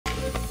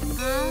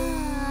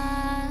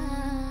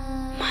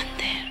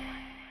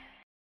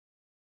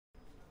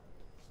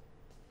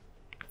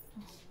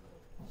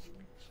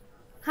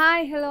Hi,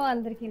 hello,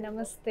 Andarki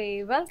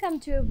Namaste. Welcome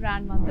to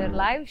Brand Mandir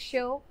live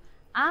show.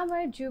 I'm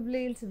at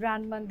Jubilee's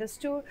Brand Mandir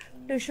store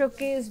to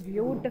showcase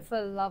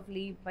beautiful,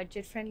 lovely,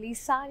 budget-friendly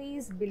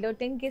sarees, below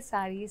 10K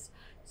sarees.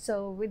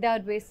 So,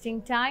 without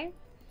wasting time,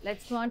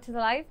 let's go on to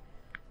the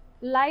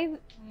live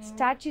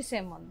start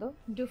chese mundu.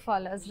 Do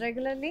follow us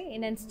regularly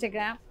in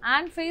Instagram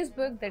and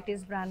Facebook, that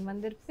is Brand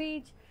Mandir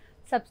page.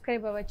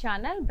 Subscribe our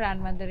channel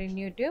Brand Mandir in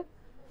YouTube.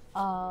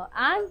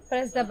 And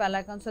press the bell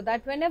icon so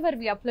that whenever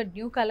we upload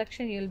new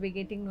collection you will be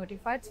getting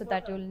notified, so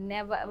that you will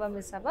never ever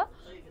miss our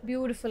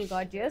beautiful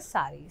gorgeous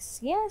sarees.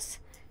 Yes,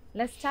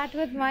 let's start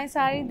with my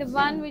saree. The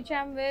one which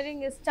I'm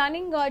wearing is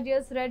stunning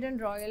gorgeous red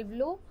and royal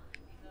blue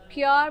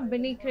pure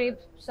Bini crepe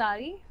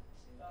saree.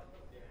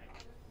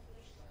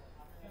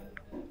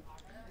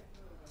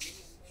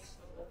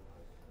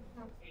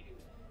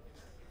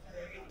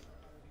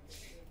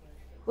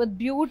 With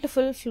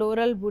beautiful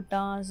floral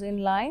buttas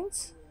in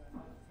lines,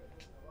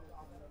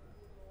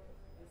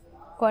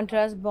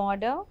 contrast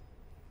border,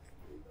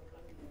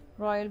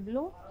 royal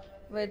blue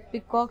with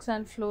peacocks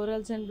and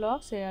florals in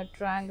blocks, a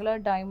triangular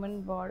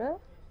diamond border.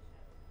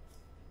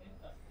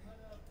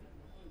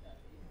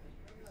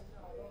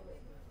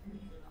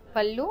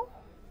 Pallu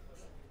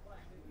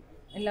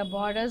ila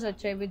borders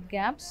వచ్చాయి with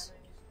gaps,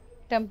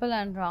 temple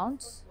and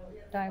rounds,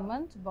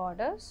 diamonds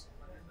borders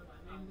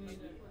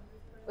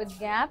with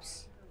gaps,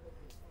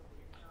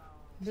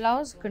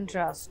 blouse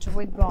contrast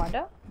with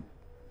border.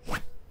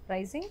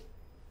 Pricing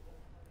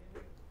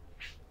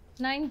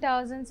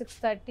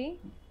 9,630,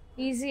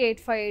 easy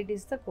 858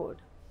 is the code.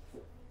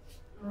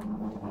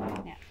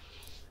 Yeah.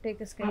 Take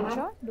a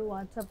screenshot, do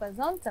WhatsApp us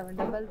on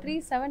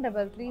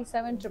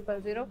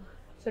 733-733-7000.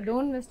 So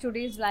don't miss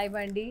today's live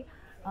Andy.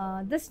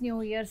 This new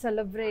year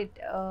celebrate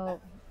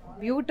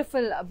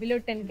beautiful below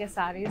 10K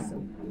sarees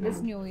this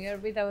new year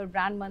with our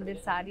Brand Mandir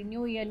saree.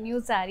 New year, new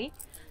saree.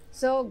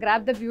 So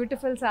grab the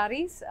beautiful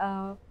sarees.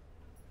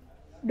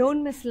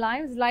 Don't miss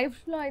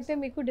లైవ్స్లో అయితే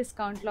మీకు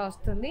డిస్కౌంట్లో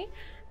వస్తుంది.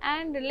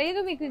 And లేదు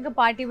మీకు ఇంకా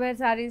party wear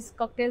saris,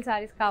 cocktail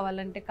saris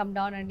కావాలంటే come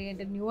down అండి.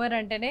 అంటే న్యూ ఇయర్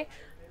అంటేనే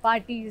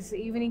parties,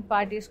 evening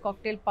parties,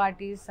 cocktail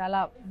parties,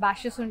 అలా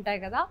బ్యాషెస్ ఉంటాయి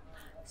కదా.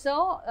 సో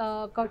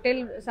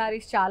కాక్టైల్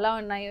సారీస్ చాలా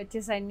ఉన్నాయి,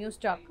 వచ్చేసాయి, new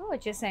stock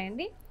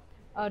వచ్చేసాయండి.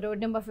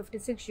 Road number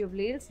 56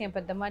 Jubilee Hills near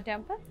పెద్దమ్మ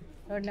temple,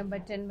 road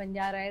number 10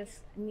 Banjara hills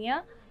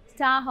near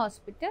star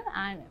hospital,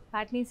 and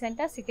Patny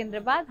centre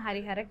Secunderabad,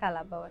 Harihara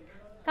Kalabhavan.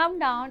 Come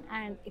down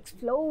and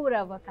explore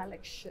our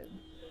collection.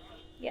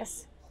 Yes,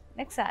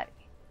 next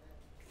saree.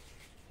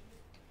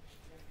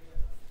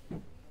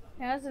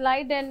 Here's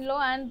light yellow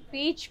and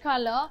peach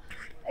color.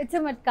 It's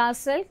a matka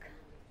silk,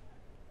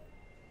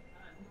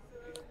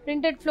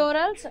 printed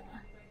florals,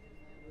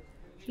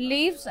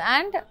 leaves,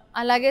 and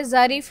alage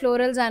zari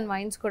florals and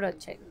vines kuda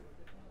vachayi.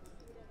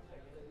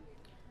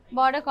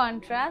 Border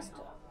contrast,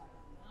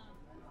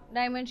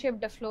 diamond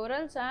shaped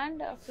florals and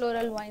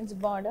floral vines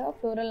border,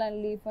 floral and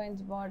leaf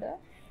vines border.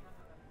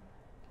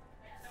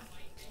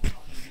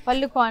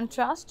 Pallu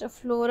contrast,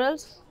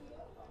 florals,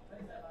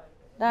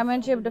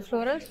 diamond shaped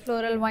florals,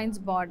 floral vines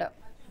border.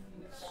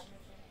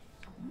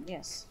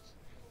 Yes,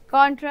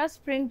 contrast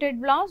printed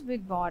blouse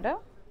with border.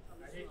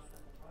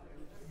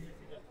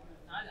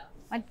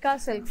 Matka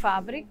silk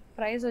fabric.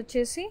 Price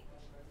vachesi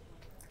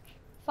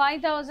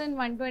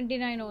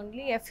 5,129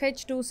 only.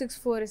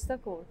 FH264 is the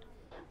code.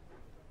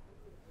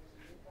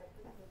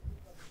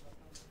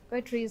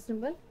 Quite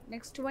reasonable.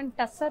 Next one,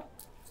 tussar,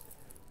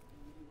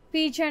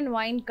 peach and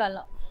wine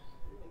color,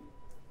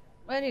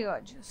 very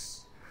gorgeous.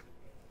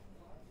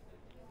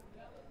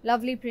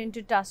 Lovely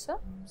printed tussar,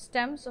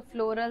 stems of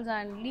florals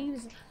and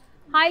leaves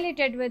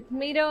highlighted with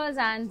mirrors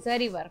and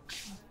zari work.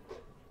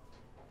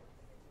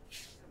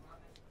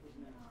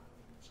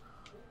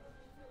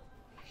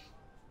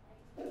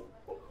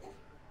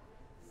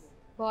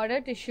 Border,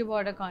 tissue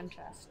border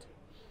contrast.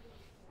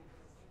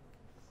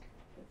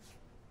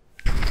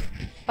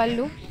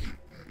 Pallu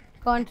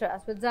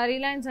contrast with zari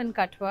lines and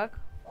cut work,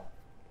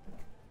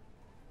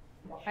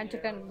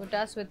 Antican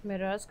buttas with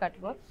mirrors, cut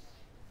work.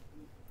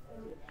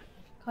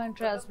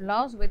 Contrast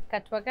blouse with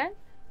cut work and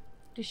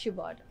tissue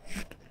border.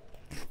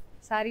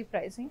 Saree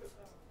pricing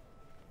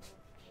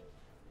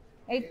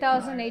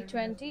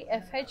 8,820.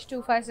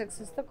 FH256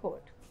 is the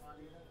code.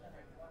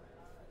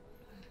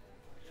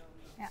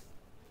 Yeah.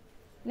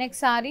 Next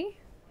saree,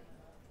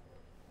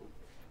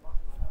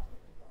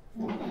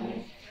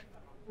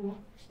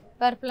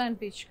 purple and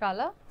peach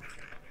color,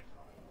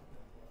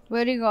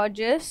 very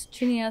gorgeous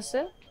chinia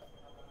silk,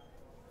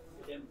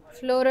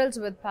 florals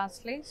with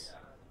paisleys,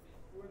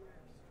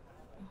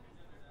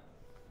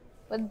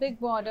 with big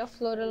border,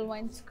 floral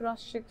vines,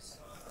 cross checks,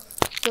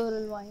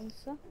 floral vines.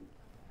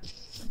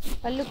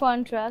 Pallu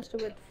contrast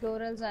with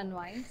florals and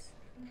vines.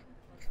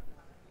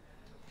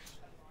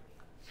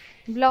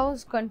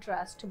 Blouse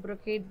contrast,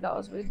 brocade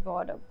blouse with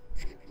border.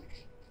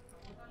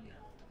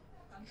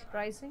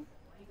 Pricing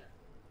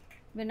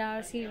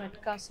Banarasi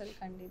matka silk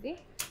అండి ఇది,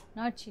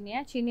 not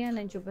Chiniya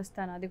నేను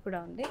చూపిస్తాను, అది కూడా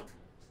ఉంది.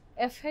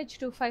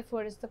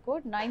 FH254 is the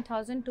code.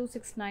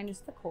 9,269 is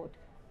the code.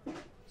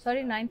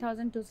 Sorry,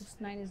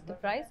 9,269 is the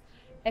price.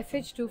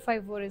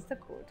 FH254 is the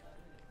code.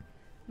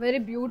 Very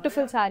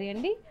beautiful saree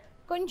అండి.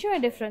 కొంచెం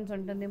difference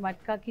ఉంటుంది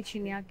మట్కాకి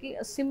చినియాకి,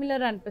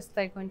 సిమిలర్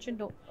అనిపిస్తాయి కొంచెం,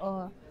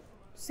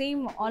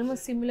 సేమ్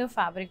ఆల్మోస్ట్ సిమిలర్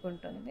ఫ్యాబ్రిక్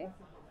ఉంటుంది.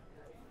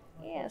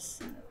 Yes,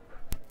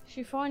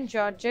 chiffon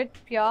georgette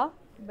pure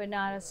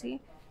Banarasi,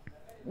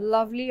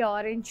 lovely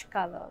orange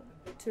color,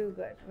 too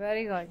good,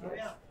 very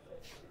gorgeous.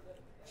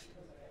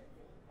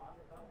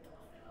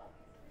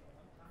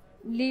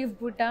 Leaf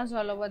buttas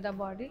all over the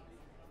body,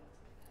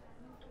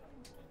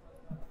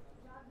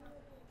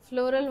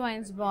 floral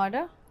vines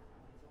border,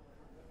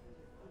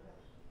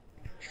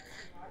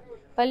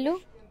 pallu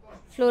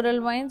floral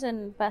vines and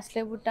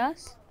pastel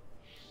buttas,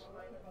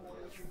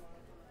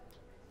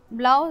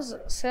 blouse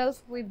self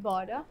with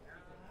border.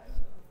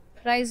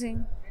 Pricing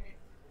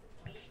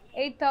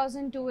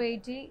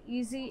 8,280,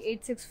 easy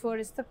 864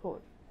 is the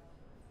code.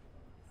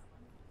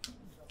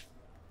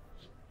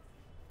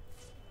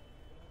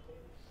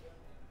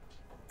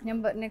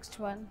 Next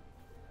one.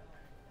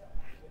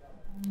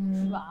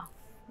 Wow,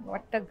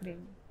 what a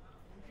green.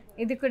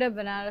 This is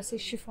Banarasi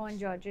chiffon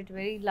georgette,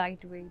 very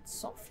lightweight,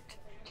 soft.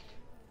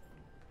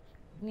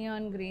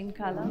 Neon green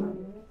color.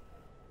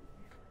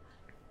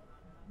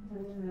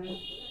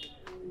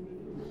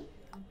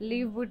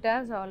 Leaf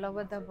buttas all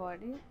over the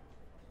body.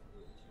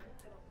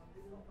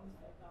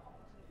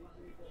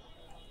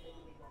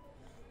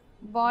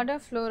 Border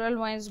floral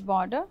vines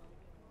border.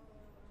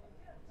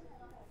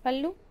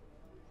 Pallu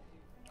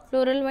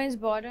floral vines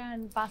border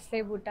and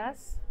pastel buttas.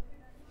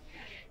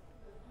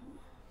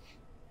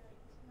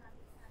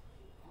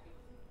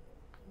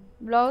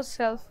 Blouse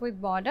self with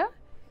border.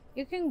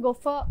 You can go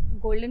for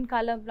golden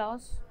color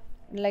blouse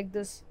like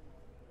this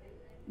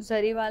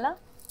zari wala,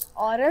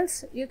 or else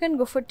you can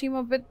go for team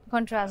up with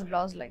contrast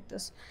blouse like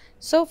this.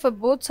 So for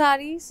both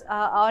sarees,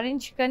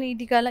 orange kani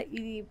idi color,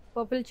 idi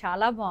purple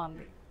chala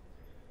baagundi,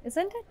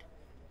 isn't it?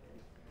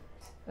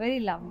 Very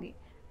lovely.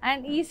 And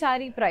e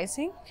saree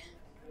pricing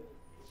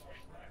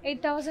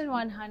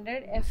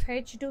 8,100,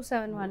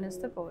 FH271 is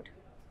the code.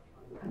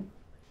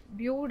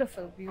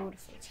 Beautiful,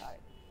 beautiful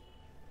saree.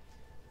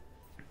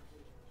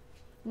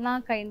 నా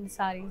kind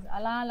saris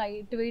అలా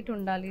light weight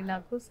ఉండాలి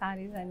నాకు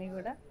సారీస్ అన్నీ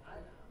కూడా.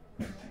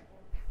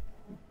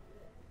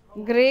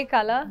 Grey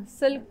colour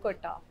silk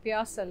కొట్ట,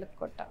 pure silk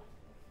కొట్ట.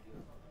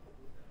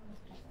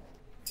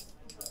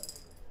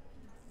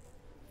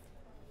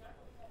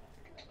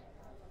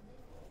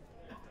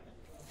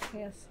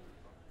 Yes,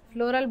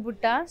 floral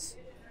బుట్టాస్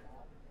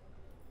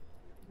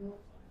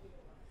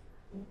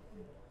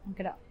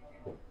ఇక్కడ,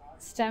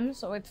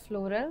 stems with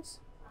florals.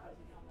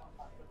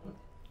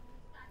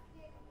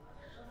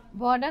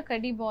 Border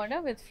kadi border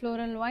with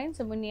floral vines,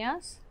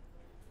 munias.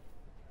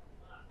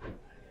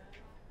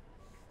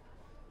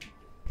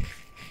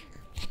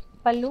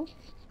 Pallu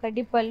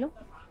kadi pallu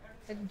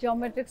with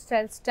geometric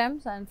style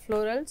stems and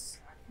florals,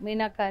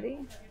 meenakari.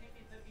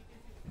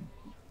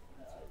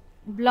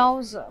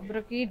 Blouse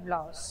brocade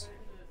blouse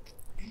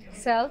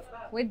self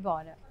with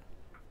border.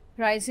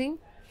 Pricing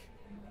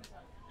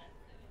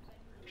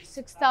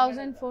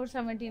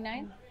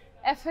 6,479,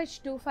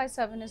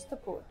 FH257 is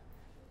the code.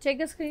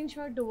 Take a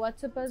screenshot to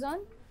WhatsApp us on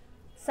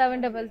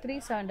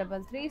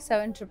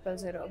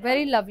 733-733-7000.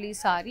 Very lovely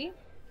saree.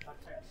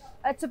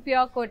 It's a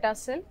pure kota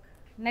silk.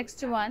 Next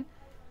one,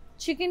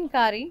 chicken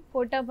curry.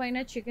 Kota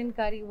paina chicken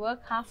curry work.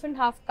 Half and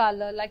half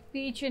color like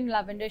peach and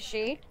lavender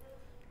shade.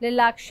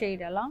 Lilac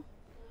shade ala.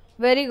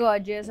 Very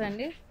gorgeous and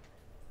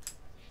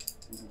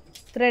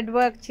thread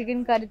work, chicken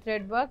curry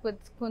thread work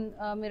with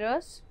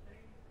mirrors.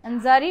 And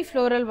zari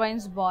floral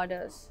vines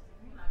borders.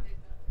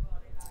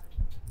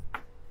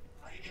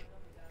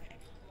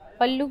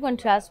 Pallu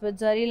contrast with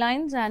zari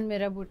lines and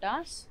mirror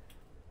buttas.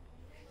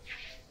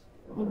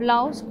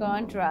 Blouse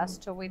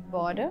contrast with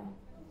border.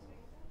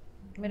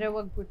 Mirror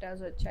work buttas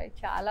vachai.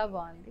 Chala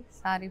baagundi.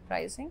 Saree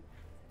pricing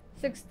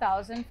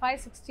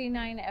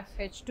 6,569,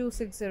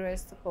 FH260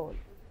 is the code.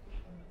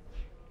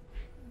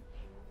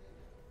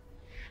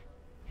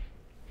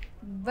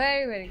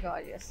 Very, very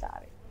gorgeous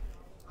saree.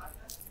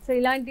 So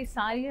ilanti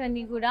sarees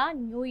anni kuda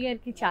new year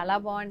ki chala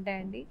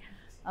baaguntayandi.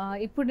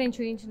 ఇప్పుడు నేను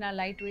చూపించిన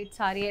light weight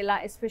sorry ఎలా,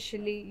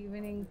 especially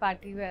evening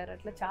party wear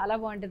అట్లా చాలా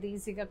బాగుంటుంది,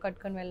 ఈజీగా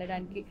కట్టుకొని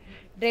వెళ్ళడానికి,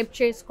 డ్రేప్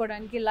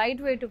చేసుకోవడానికి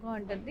లైట్ వెయిట్గా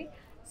ఉంటుంది.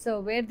 So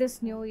where this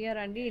new year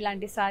అండి,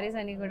 ఇలాంటి సారీస్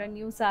అన్నీ కూడా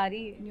new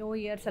sorry new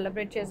year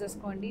celebrate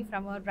చేసేసుకోండి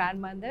from our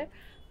brand Mandir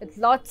with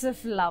lots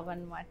of love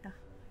అనమాట.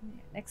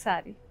 Next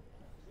sorry,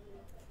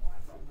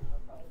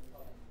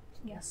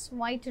 yes,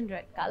 white and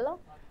red colour,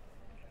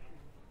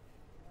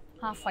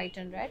 half white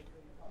and red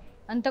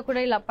అంతా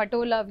కూడా ఇలా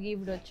పటోలా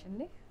వీవ్డ్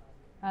వచ్చింది.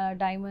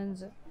 Diamonds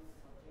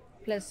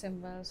plus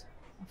symbols,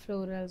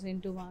 florals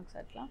into marks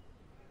atla.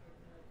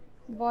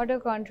 Border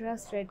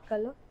contrast red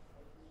color,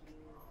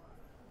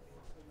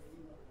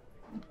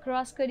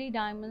 cross kari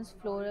diamonds,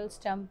 florals,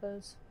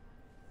 temples.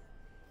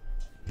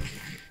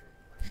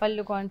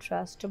 Pallu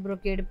contrast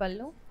brocade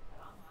pallu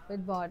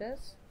with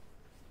borders.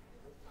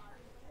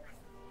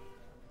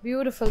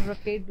 Beautiful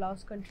brocade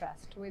blouse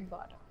contrast with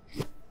border.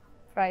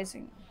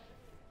 Pricing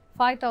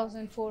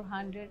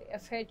 5,400,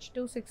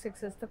 FH266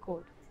 is the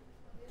code.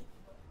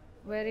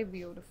 Very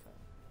beautiful.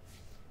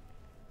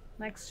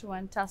 Next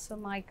one, tussar,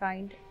 my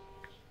kind.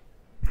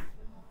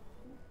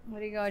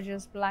 Very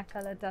gorgeous black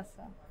color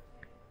tussar.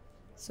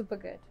 Super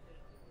good.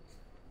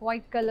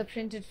 White color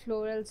printed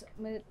florals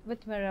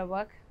with mirror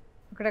work.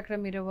 Akkadakada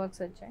mirror works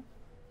వచ్చాయి.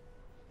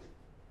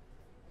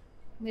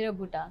 Mirror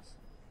buttas.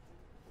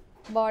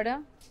 Border,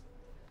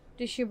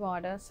 tissue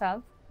border,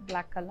 self,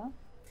 black color.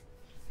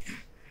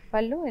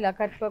 Pallu, ila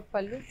cut work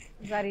pallu,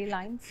 zari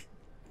lines.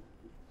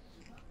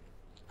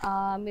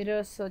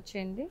 Mirrors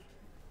వచ్చింది.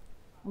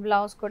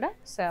 Blouse kuda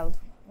self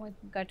with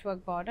cut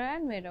work border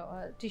and mirror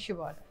tissue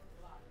border.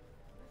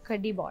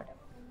 Kaddi border.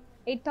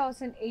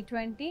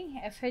 8,820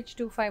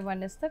 FH251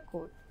 is the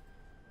code.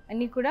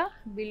 Any kuda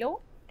below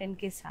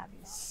 10k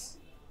sarees.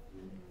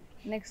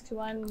 Next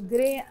one,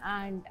 grey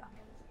and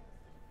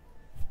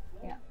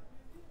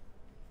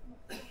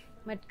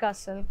matka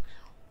silk.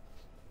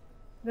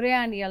 Grey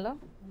and yellow.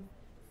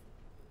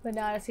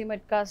 Banarasi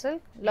matka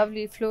silk.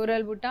 Lovely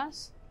floral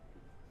buttas.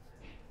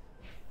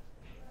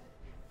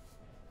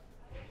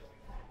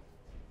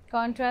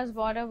 Contrast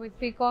border with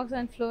peacocks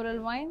and floral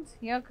vines.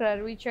 Here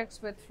curvy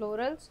checks with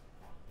florals.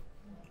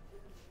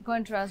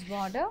 Contrast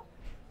border.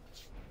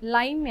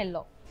 Lime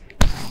yellow.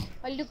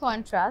 Pallu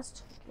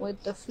contrast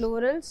with the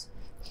florals.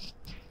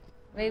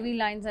 Wavy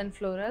lines and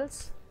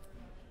florals.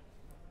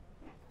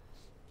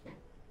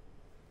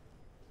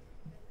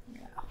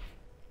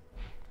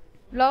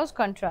 Blouse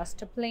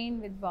contrast,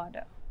 plain with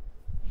border.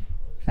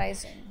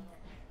 Pricing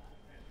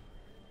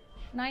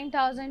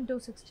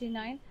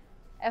 9,269.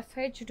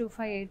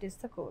 FH258 is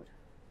the code.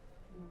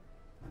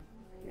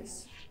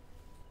 Yes.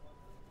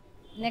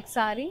 Next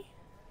saree.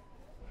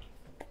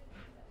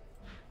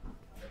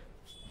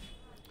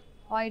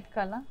 White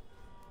color.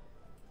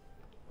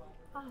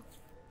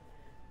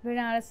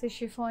 Banarasi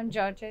chiffon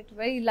georgette.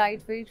 Very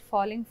lightweight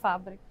falling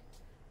fabric.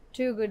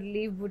 Two good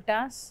leaf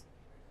buttas.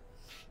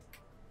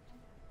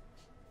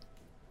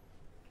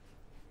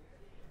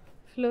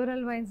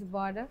 Floral vines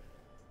border.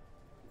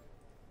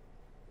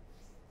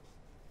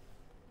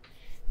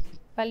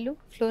 Pallu,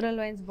 floral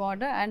vines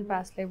border and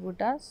pastel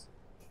buttas.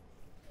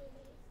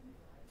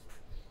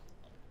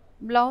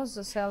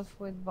 Blouse self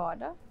with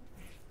border.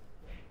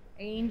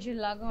 Angel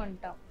laga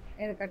untam.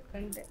 Ida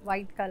kattukunte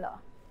white color.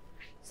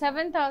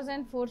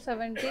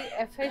 7,470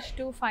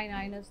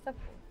 FH259 is the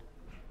code.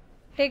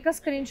 Take a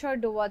screenshot,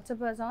 do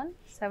WhatsApp us on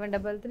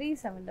 733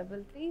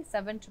 733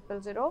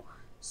 7000.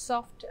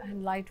 Soft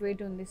and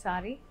lightweight on the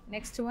saree.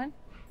 Next one.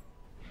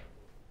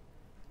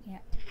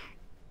 Yeah.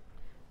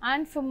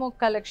 And for more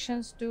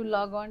collections, do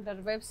log on to our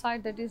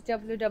website, that is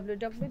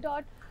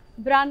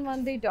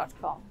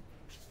www.brandmandir.com.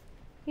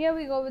 Here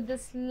we go with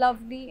this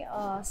lovely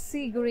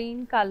sea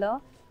green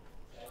color.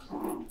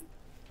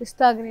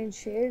 Pista green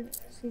shade,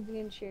 sea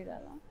green shade.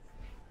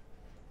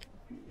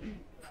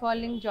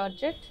 Falling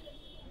georgette.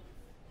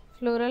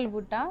 Floral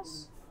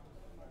buttas.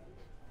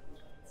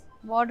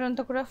 Border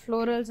anta kuda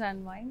florals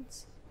and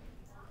vines.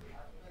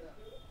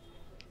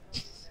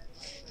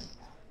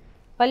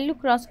 Pallu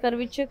cross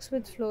curvy checks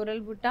with floral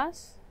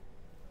buttas.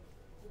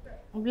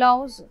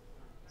 Blouse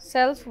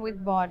self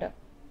with border.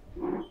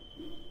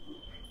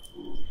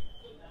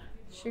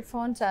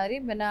 Chiffon saree,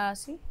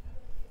 Banarasi.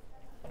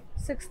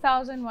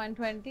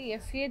 6,120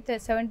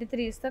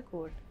 FA73 is the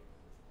code.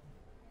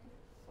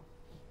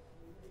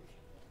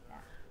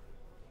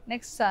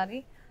 Next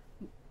saree,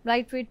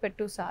 lightweight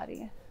pettu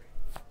saree.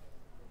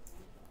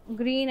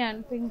 Green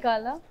and pink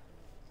color.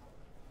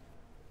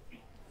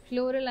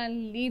 Floral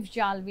and leaf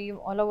jal weave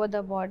all over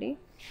the body.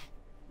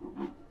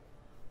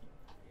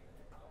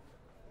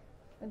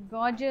 With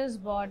gorgeous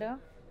border.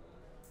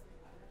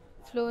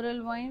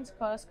 Floral vines,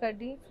 cross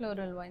cutty,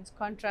 floral vines,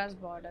 contrast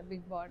border,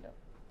 big border.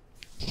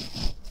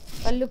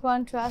 Pallu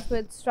contrast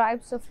with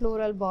stripes of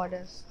floral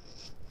borders.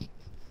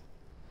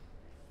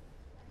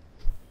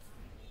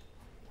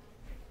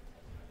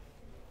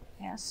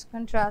 Yes,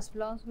 contrast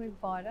blouse with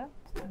border,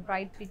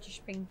 bright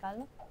peachish pink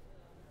color.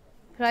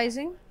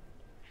 Pricing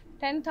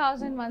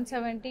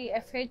 10,170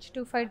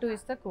 FH252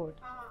 is the code.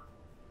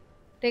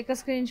 Take a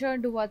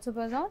screenshot, do WhatsApp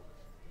us on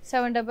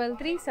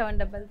 733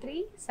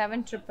 733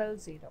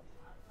 7000.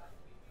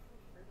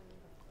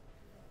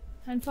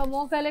 And for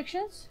more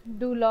collections,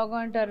 do log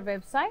on to our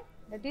website,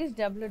 that is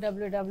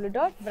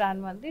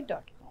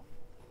www.brandmandir.com.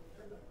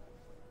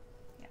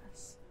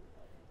 Yes.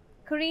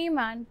 Cream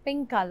and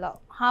pink color,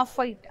 half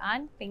white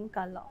and pink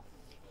color.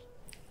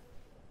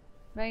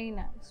 Very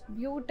nice.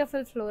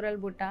 Beautiful floral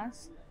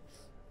buttas.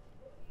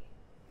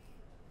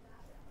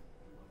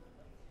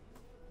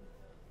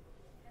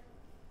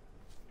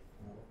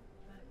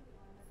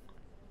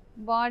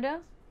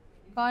 Border,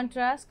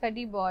 contrast,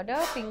 cutty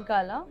border, pink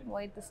color,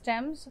 with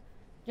stems,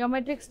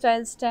 geometric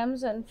style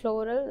stems and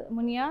floral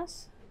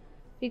munias,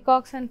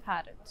 peacocks and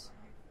parrots.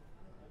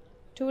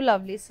 Two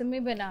lovely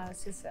semi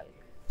Banarasi silk.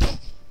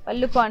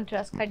 Pallu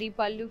contrast, cutty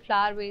pallu,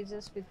 flower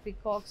vases with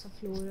peacocks of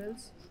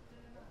florals,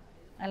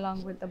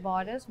 along with the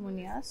borders,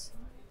 munias.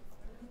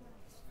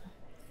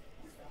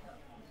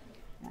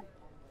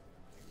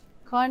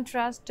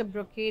 Contrast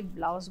brocade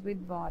blouse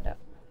with border.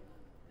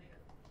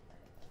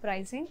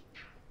 Pricing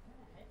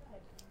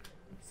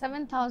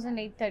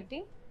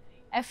 7,830.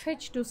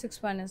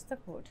 FH261 is the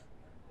code.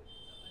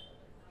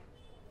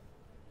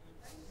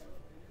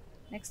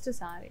 Next is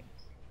saree.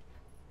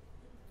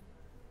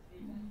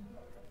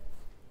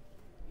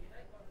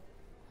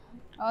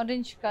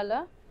 Orange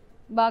color,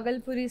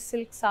 Bagalpuri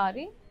silk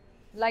saree,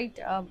 light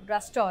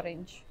rust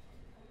orange.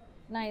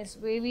 Nice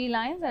wavy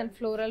lines and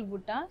floral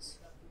buttas.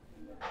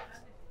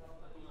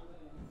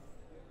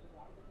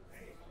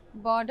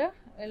 Border,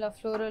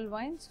 floral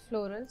vines,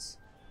 florals.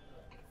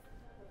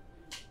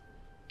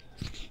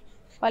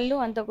 Pallu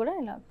anta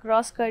kuda ila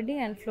cross curdy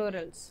and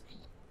florals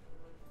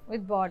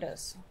with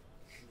borders.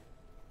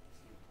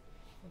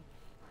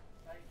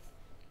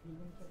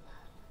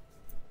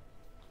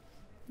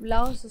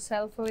 Blouse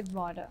self with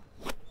border.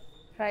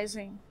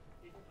 Pricing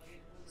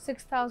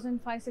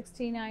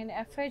 6,569.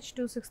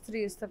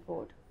 FH263 is the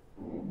code.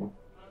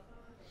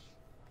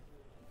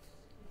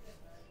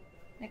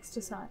 Next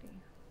is saree.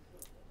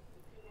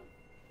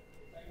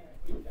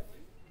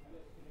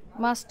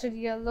 Mustard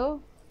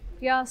yellow,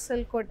 pure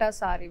silk kota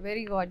saree,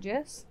 very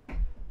gorgeous,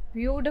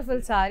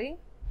 beautiful saree.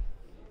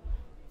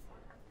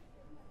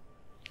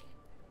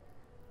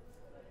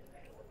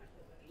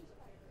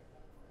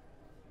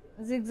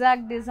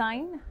 Zigzag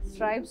design,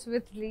 stripes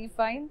with leaf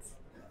vines,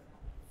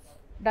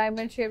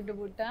 diamond shaped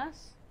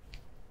buttas,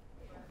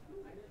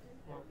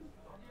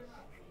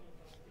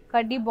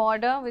 kaddi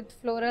border with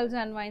florals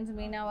and vines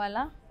meena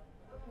wala.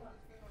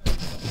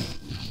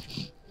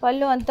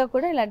 Pallu anta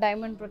kuda ila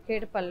diamond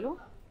brocade pallu.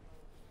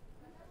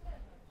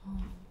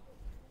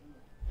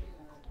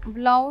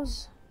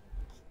 Blouse,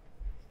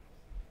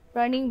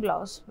 running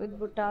blouse with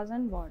buttas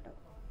and border.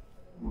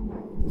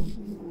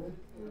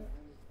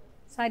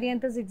 Saree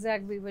anta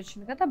zigzag weave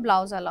vachindi kada,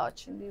 blouse ala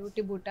vachindi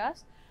utti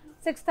buttas.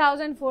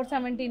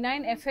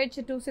 6,479.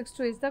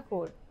 FH262 is the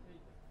code.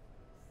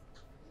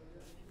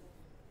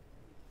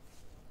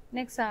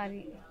 Next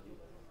saree.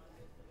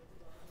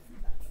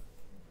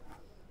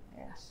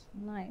 Yes,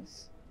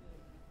 nice.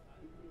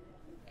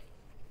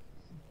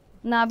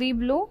 Navy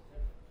blue,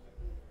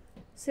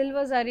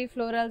 silver zari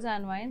florals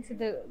and vines.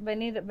 This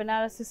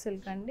Banarasi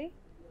silk andi.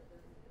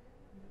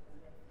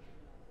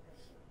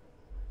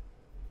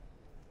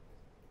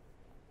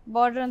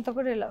 Border anta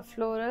kuda ila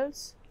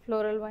florals,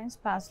 floral vines,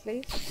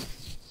 paisleys.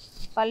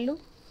 Pallu,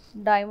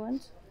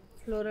 diamonds,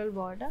 floral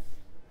border.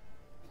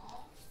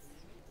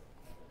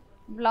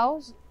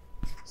 Blouse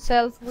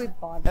self with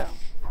border.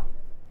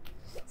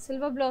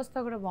 Silver blouse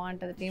tho kuda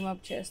baaguntadi team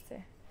up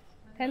cheste.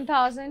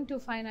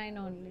 10,259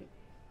 only.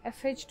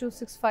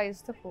 FH265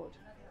 is the code.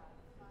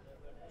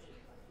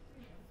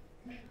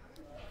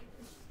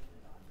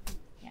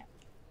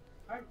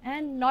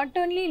 And not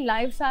only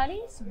live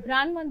sarees,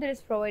 Brand Mandir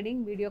is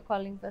providing video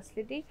calling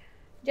facility.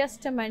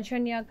 Just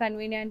mention your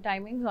convenient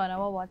timings on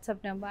our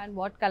WhatsApp number and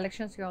what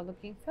collections you are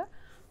looking for.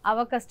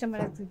 Our customer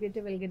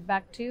executive will get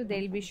back to you.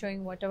 They will be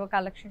showing whatever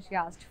collections you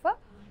asked for.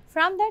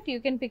 From that, you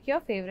can pick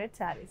your favorite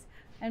sarees.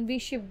 And we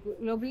ship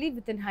globally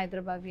within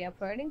Hyderabad. We are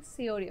providing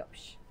COD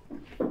option.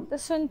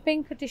 This one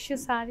pink tissue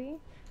saree,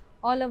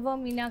 all over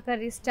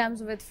meenakari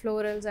stems with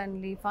florals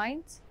and leaf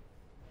vines.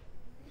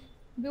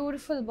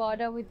 Beautiful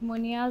border with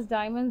munias,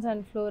 diamonds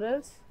and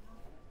florals.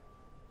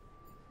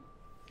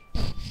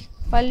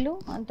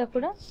 Pallu anta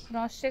kuda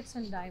cross checks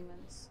and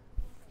diamonds.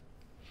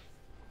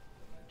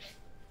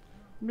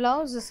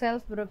 Blouse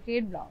self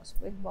brocade blouse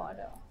with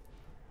border.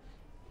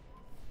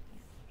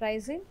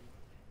 Pricing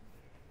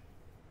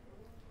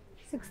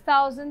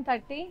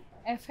 6,030.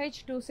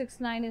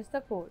 FH269 is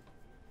the code.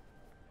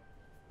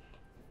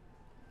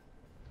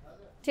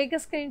 Take a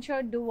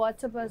screenshot, do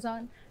WhatsApp us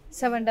on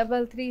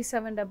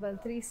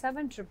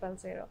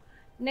 733-733-7000.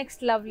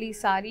 Next lovely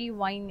saree,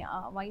 wine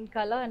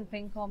color and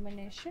pink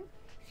combination.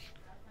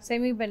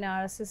 Semi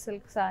Banarasi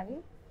silk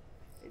saree.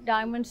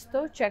 Diamonds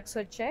tho checks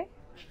vachai.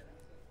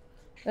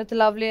 With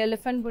lovely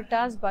elephant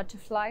buttas,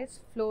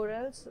 butterflies,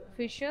 florals,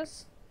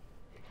 fishes,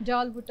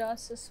 doll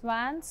buttas,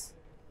 swans.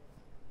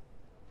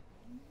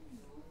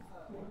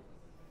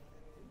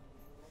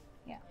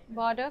 Yeah,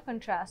 border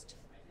contrast.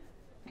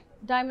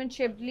 Diamond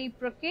shaped leaf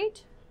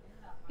brocade,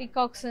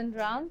 peacocks and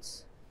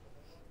rounds.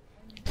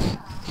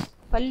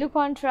 Pallu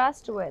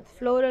contrast with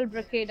floral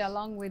brocade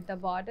along with the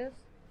borders.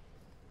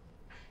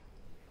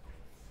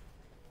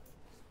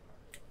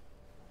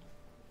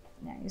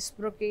 Nice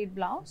brocade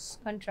blouse,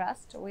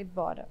 contrast with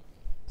border.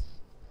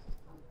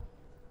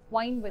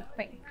 Wine with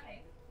pink.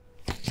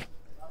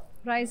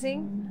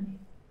 Pricing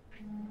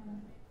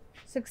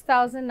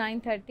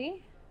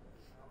 6,930.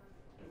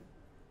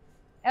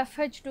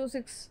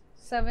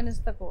 FH267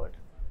 is the code.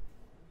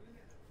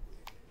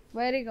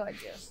 Very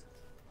gorgeous.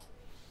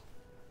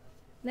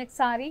 Next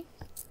saree,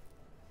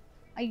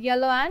 a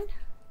yellow and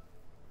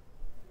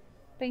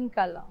pink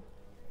color.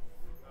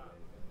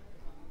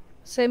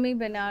 Semi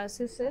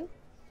Banarasi silk.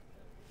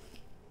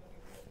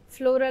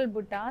 Floral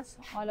buttas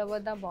all over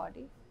the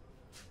body.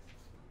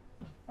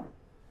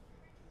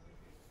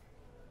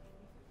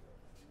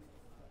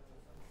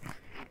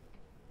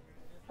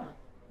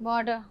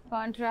 Border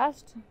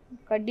contrast,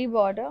 kaddi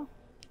border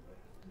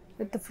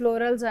with the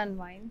florals and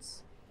vines,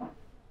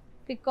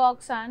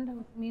 peacocks and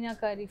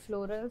meenakari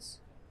florals,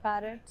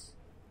 parrots,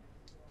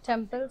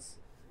 temples,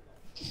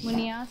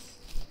 munias.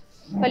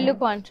 Pallu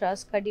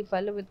contrast Kadi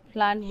pallu with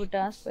plant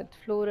buttas with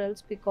florals,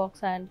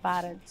 peacocks and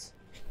parrots.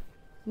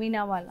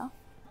 Meenawala,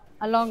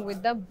 along with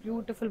the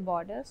beautiful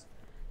borders.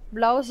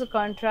 Blouse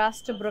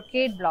contrast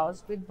brocade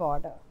blouse with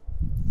border.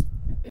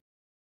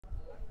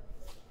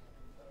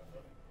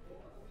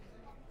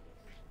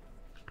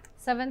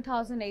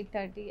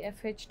 7830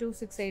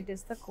 FH268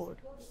 is the code.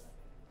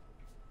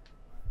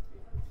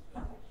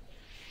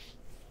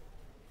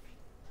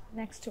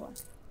 Next one.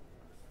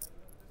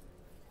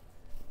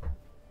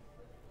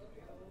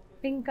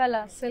 Pink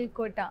color silk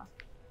kota.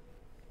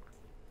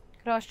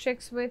 Cross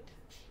checks with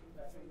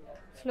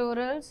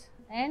florals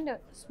and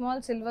small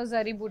silver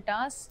zari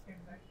buttas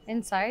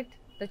inside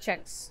the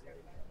checks.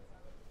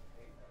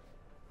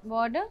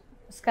 Border,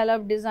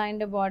 scallop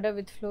designed border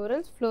with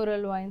florals,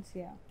 floral vines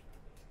here.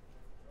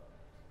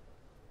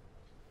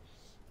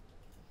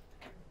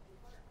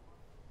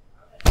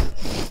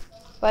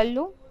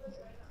 Pallu,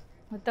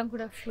 మొత్తం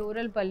కూడా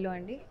floral pallu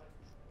andi,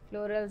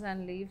 florals and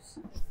leaves.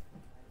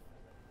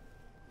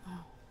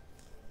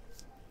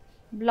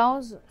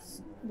 Blouse,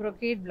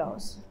 brocade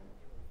blouse.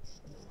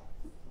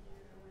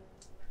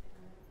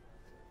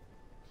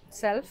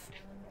 Self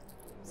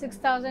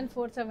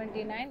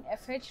 6479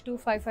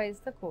 FH255 is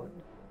the code.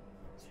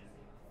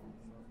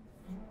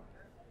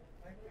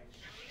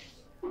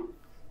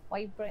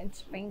 Vibrant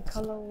pink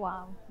color,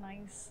 wow,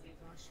 nice.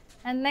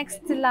 And next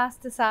the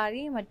last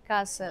saree, matka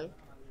silk,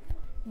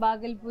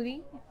 Bagalpuri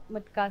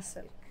matka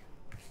silk,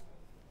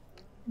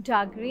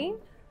 dark green,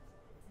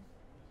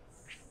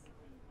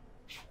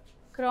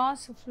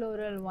 cross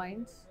floral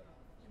vines,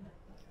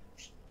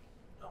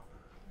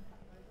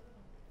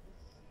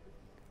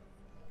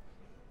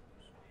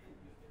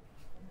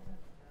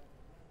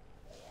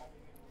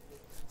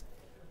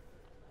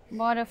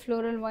 border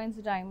floral vines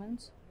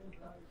diamonds,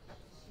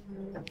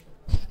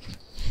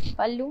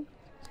 pallu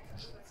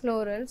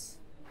florals,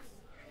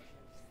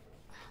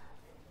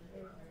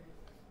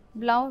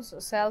 blouse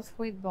self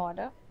with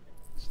border,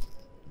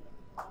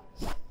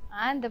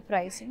 and the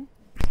pricing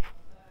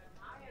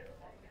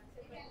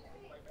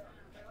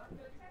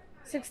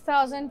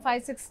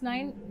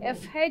 6569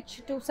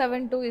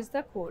 FH272 is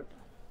the code.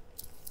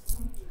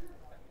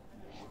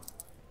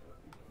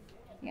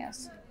 Yes,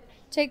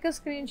 take a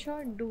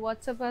screenshot, do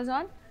WhatsApp us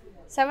on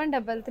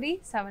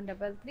 733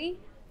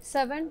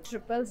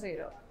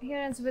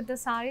 Here ends with the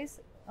sarees,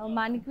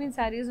 mannequin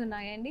sarees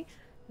ఉన్నాయండి.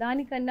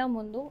 దానికన్నా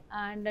ముందు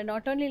and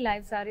not only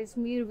live saris,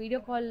 మీరు video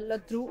కాల్లో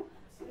through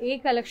a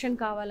collection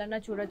కావాలన్నా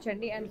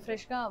చూడొచ్చండి. And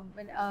ఫ్రెష్గా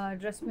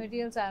dress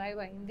materials arrive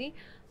అయింది.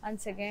 And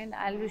second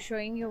I will be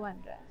showing you one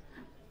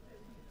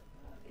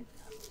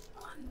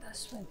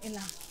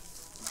ఇలా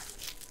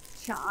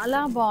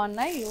చాలా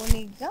బాగున్నాయి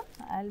యూనిక్గా.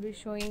 I will be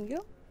showing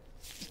you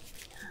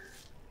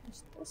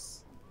this.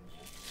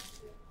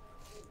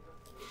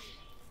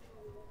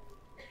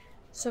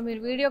 So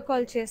మీరు వీడియో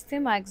కాల్ చేస్తే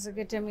మా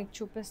ఎగ్జిక్యూటివ్ మీకు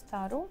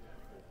చూపిస్తారు.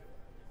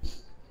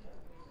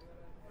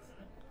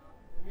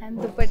 And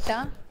dupatta,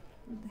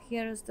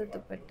 here is the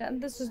dupatta and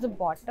this is the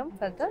bottom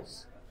feathers.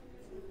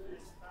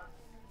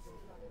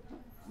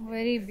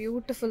 Very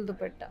beautiful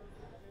dupatta.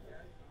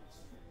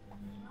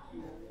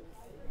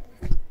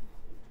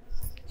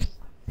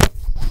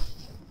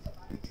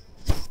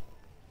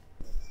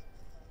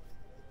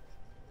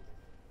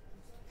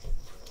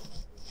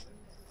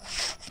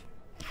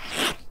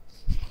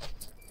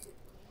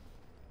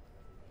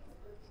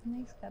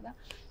 Nice kada.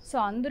 So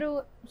andru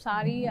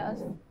saree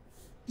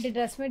అంటే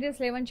డ్రెస్ మెటీరియల్స్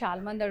లేవని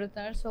చాలామంది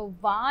అడుగుతున్నారు. So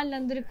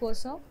వాళ్ళందరి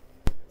కోసం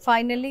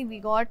finally we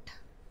got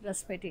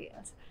dress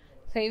materials.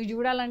 So ఇవి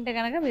చూడాలంటే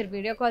కనుక మీరు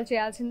వీడియో కాల్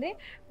చేయాల్సిందే.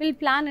 విల్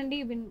ప్లాన్ అండి,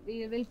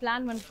 will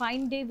plan one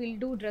fine day will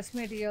do dress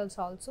materials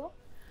also.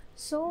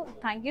 So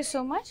thank you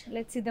so much.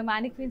 Let's see the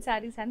mannequin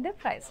sarees and their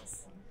prices.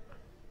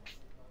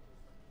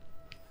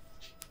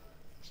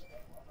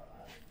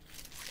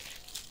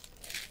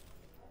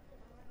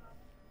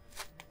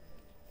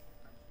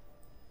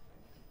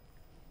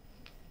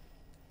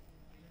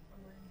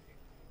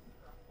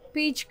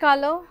 Peach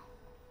color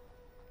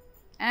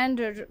and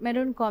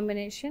maroon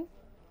combination,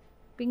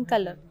 pink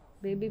color,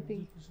 baby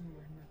pink,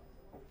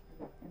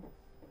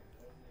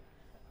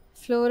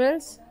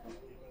 florals,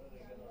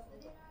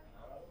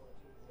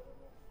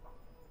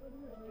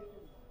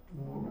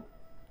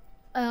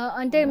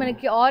 అంటే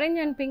మనకి orange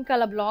and pink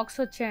అలా blocks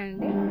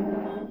వచ్చాయండి.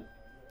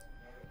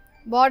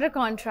 Border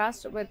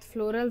contrast with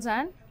florals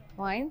and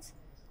wines,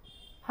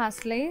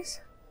 హాస్లేస్,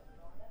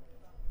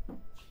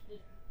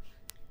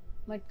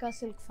 matka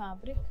silk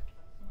fabric,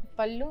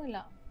 పళ్ళు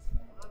ఇలా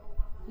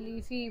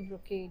leafy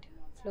brocade,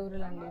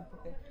 floral and leaf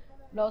brocade.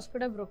 Blouse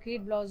కూడా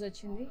brocade blouse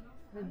వచ్చింది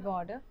with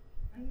border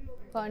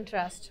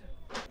contrast.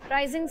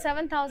 Pricing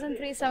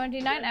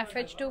 7379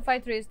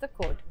 FH253 is the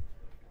code.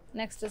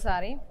 Next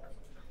saree,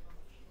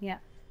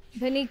 yeah,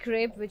 Benny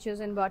crepe which is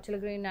in bottle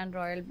green and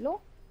royal blue.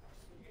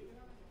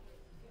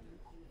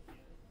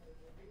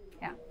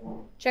 Yeah,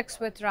 checks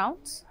with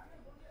rounds.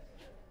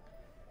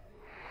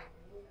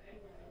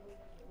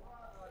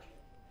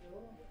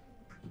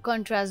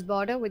 Contrast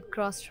border with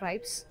cross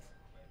stripes.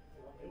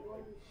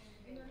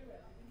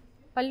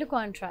 Pallu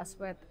contrast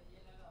with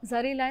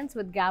zari lines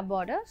with gap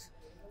borders.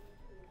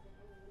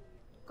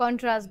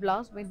 Contrast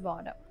blouse with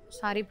border.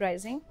 Saree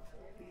pricing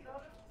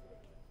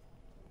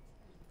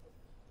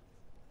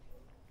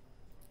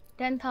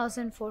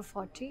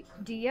 10,440.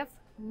 DF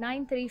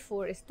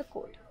 934 is the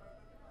code.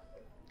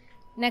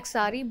 Next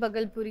saree,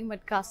 Bagalpuri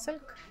Matka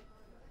silk,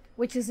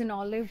 which is in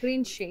olive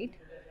green shade.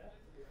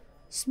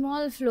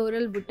 Small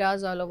floral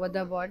buttas all over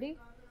the body.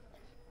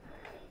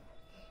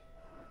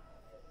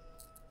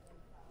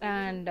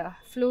 And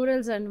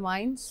florals and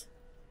vines.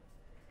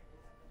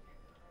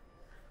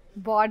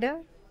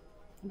 Border,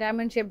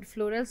 diamond shaped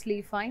florals,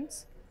 leaf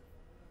vines.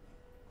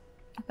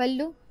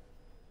 Pallu,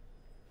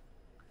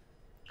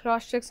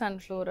 cross checks and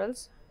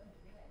florals.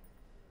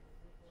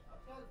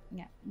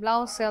 Yeah,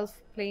 blouse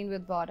self plain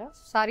with border.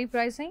 Saree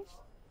pricing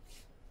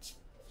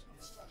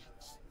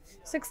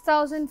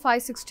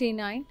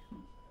 6,569.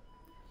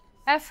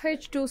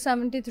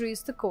 FH273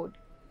 is the code.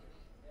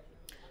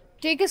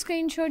 Take a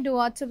screenshot, do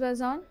WhatsApp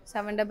us on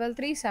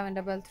 733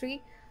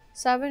 733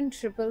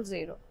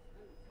 7000.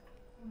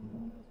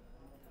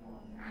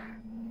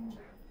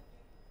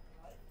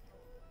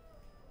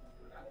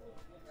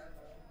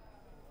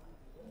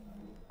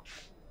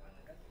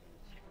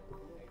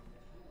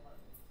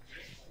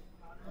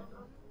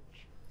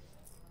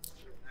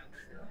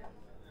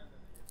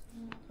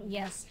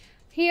 Yes,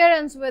 here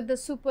ends with the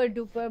super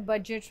duper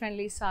budget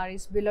friendly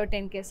sarees below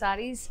 10k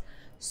sarees.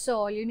 So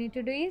all you need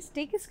to do is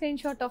take a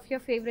screenshot of your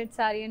favorite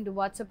saree and do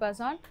WhatsApp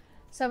us on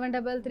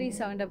 733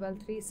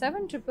 733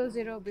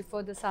 7000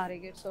 before the saree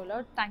gets sold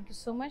out. Thank you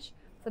so much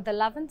for the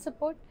love and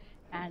support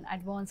and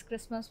advance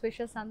Christmas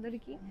wishes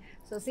andariki.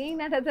 So see you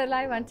in another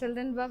live. Until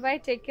then, bye bye.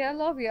 Take care,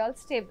 love you all.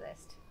 Stay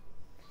blessed.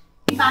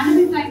 ఈ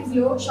pandemic times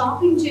లో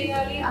shopping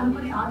చేయాలి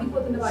అనుకుని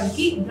ఆగిపోతున్న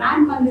వారికి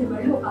brand Mandir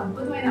వాళ్ళు ఒక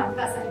అద్భుతమైన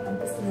అవకాశాన్ని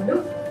కల్పిస్తున్నారు.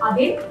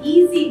 అదే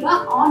ఈజీగా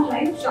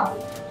ఆన్లైన్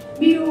షాపింగ్.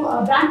 మీరు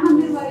బ్రాండ్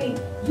మందిర్ వారి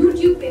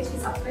యూట్యూబ్ పేజ్ కి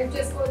సబ్స్క్రైబ్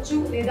చేసుకోవచ్చు,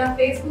 లేదా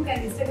ఫేస్బుక్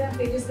అండ్ ఇన్స్టాగ్రామ్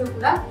పేజెస్ లో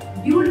కూడా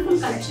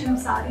beautiful collection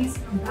of saris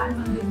from brand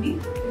Mandir ని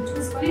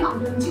చూసుకొని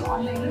అందులో నుంచి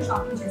ఆన్లైన్ లో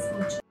షాపింగ్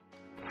చేసుకోవచ్చు.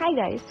 Hi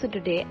guys, so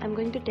today I'm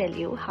going to tell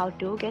you how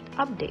to get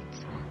updates.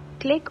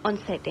 Click on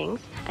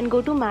settings and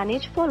go to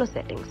manage follow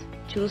settings.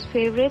 Choose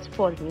favorites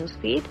for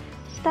newsfeed,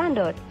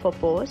 standard for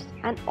posts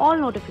and all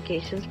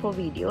notifications for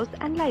videos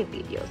and live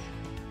videos.